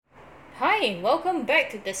Hi, welcome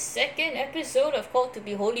back to the second episode of Called to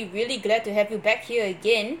Be Holy. Really glad to have you back here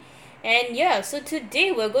again. And yeah, so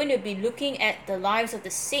today we're going to be looking at the lives of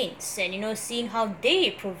the saints and seeing how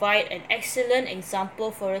they provide an excellent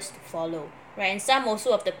example for us to follow, right? And some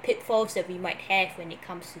also of the pitfalls that we might have when it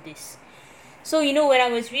comes to this. So, when I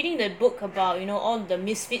was reading the book about, all the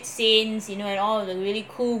misfit saints, and all the really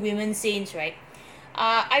cool women saints, right?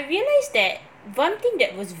 I realized that one thing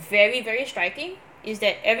that was very, very striking is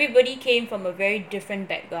that everybody came from a very different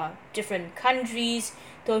background, different countries,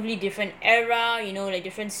 totally different era, like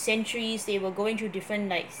different centuries. They were going through different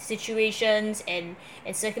like situations and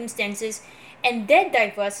circumstances. And that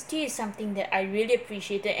diversity is something that I really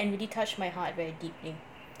appreciated and really touched my heart very deeply.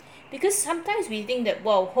 Because sometimes we think that,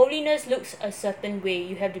 wow, holiness looks a certain way.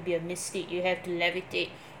 You have to be a mystic, you have to levitate,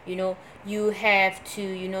 you have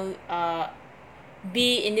to,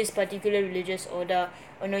 be in this particular religious order,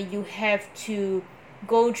 or no, you have to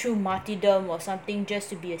go through martyrdom or something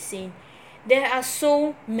just to be a saint. There are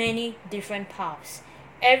so many different paths.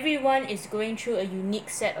 Everyone is going through a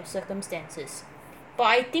unique set of circumstances. But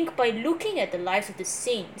I think by looking at the lives of the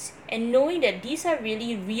saints and knowing that these are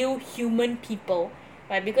really real human people,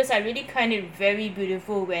 right? Because I really find it very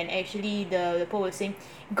beautiful when actually the Pope was saying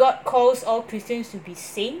God calls all Christians to be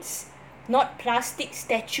saints, not plastic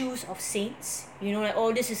statues of saints. Like,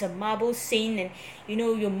 oh, this is a marble saint, and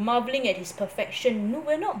you're marveling at his perfection. No,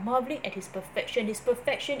 we're not marveling at his perfection. His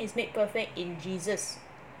perfection is made perfect in Jesus,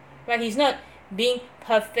 right? He's not being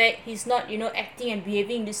perfect. He's not, acting and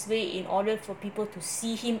behaving this way in order for people to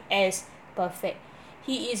see him as perfect.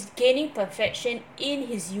 He is gaining perfection in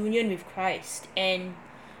his union with Christ. And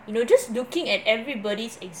just looking at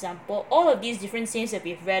everybody's example, all of these different saints that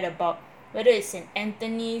we've read about, whether it's St.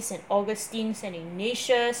 Anthony, St. Augustine, St.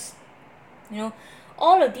 Ignatius,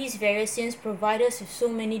 all of these various saints provide us with so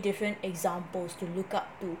many different examples to look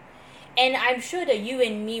up to. And I'm sure that you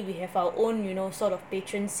and me, we have our own, sort of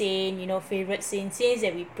patron saint, favorite saints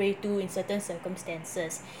that we pray to in certain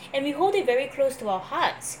circumstances. And we hold it very close to our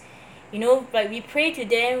hearts. Like we pray to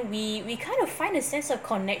them, we kind of find a sense of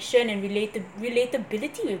connection and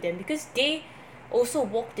relatability with them because they also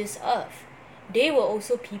walk this earth. They were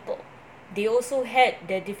also people. They also had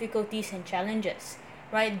their difficulties and challenges,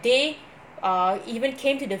 right? They even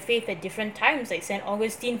came to the faith at different times. Like St.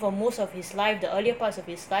 Augustine, for most of his life, the earlier parts of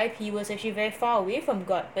his life, he was actually very far away from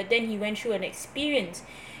God. But then he went through an experience,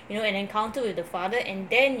 an encounter with the Father, and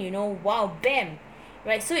then, wow, bam,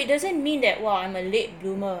 right? So it doesn't mean that, wow, I'm a late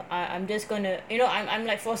bloomer. I'm just gonna, I'm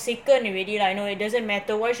like forsaken already. Like, it doesn't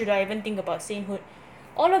matter. Why should I even think about sainthood?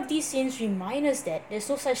 All of these saints remind us that there's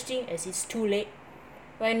no such thing as it's too late.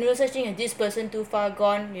 Right? No such thing as this person too far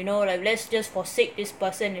gone, like let's just forsake this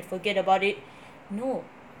person and forget about it. No.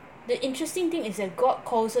 The interesting thing is that God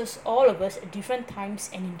calls us, all of us, at different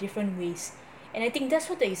times and in different ways. And I think that's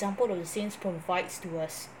what the example of the saints provides to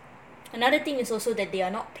us. Another thing is also that they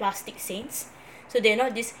are not plastic saints. So they're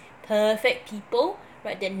not these perfect people,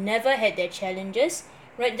 right, that never had their challenges.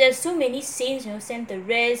 Right? There's so many saints, Saint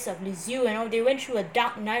Therese of Lisieux and all, they went through a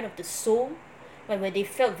dark night of the soul, where they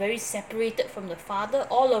felt very separated from the Father.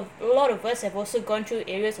 A lot of us have also gone through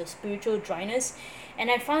areas of spiritual dryness,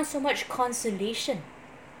 and I found so much consolation,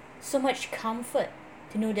 so much comfort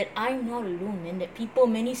to know that I'm not alone and that people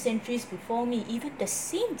many centuries before me, even the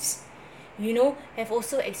saints, have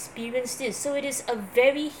also experienced this. So it is a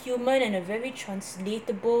very human and a very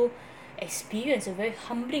translatable experience, a very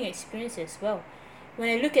humbling experience as well. When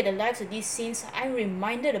I look at the lives of these saints, I'm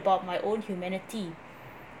reminded about my own humanity.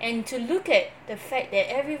 And to look at the fact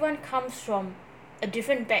that everyone comes from a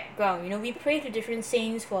different background. We pray to different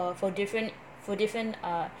saints for different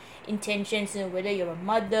intentions. Whether you're a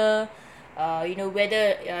mother,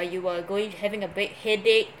 whether you are having a big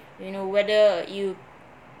headache, whether you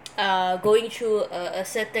are going through a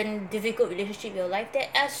certain difficult relationship in your life. There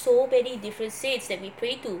are so many different saints that we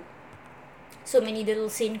pray to. So many little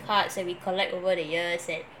saint cards that we collect over the years,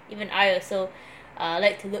 and even I also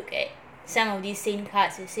like to look at some of these saint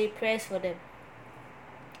cards and say prayers for them.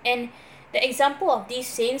 And the example of these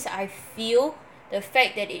saints, I feel the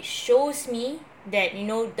fact that it shows me that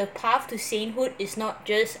the path to sainthood is not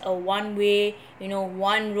just a one way,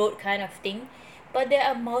 one road kind of thing, but there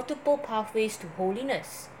are multiple pathways to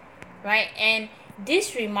holiness, right? And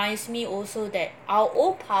this reminds me also that our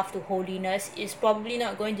own path to holiness is probably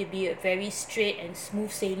not going to be a very straight and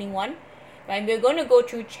smooth sailing one, right? We're going to go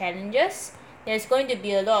through challenges. There's going to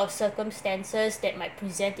be a lot of circumstances that might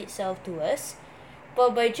present itself to us.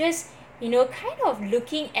 But by just, kind of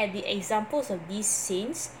looking at the examples of these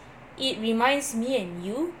saints, it reminds me and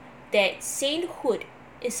you that sainthood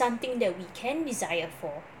is something that we can desire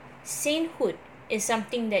for. Sainthood is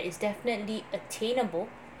something that is definitely attainable,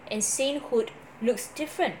 and sainthood looks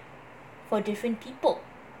different for different people,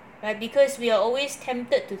 right? Because we are always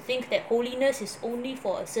tempted to think that holiness is only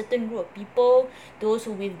for a certain group of people, those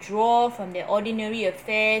who withdraw from their ordinary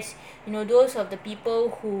affairs, those of the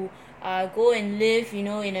people who go and live,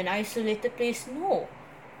 in an isolated place. No,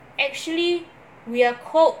 actually, we are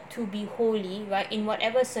called to be holy, right, in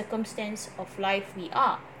whatever circumstance of life we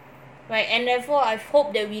are, right? And therefore, I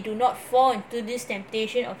hope that we do not fall into this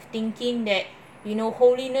temptation of thinking that,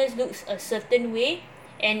 holiness looks a certain way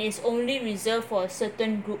and is only reserved for a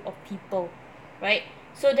certain group of people, right?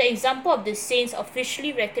 So the example of the saints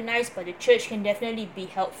officially recognized by the church can definitely be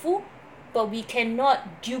helpful, but we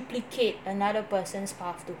cannot duplicate another person's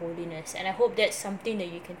path to holiness. And I hope that's something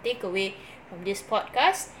that you can take away from this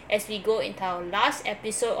podcast as we go into our last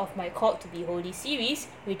episode of my Called to Be Holy series,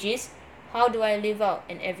 which is how do I live out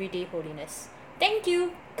an everyday holiness? Thank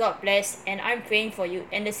you, God bless, and I'm praying for you,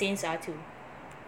 and the saints are too.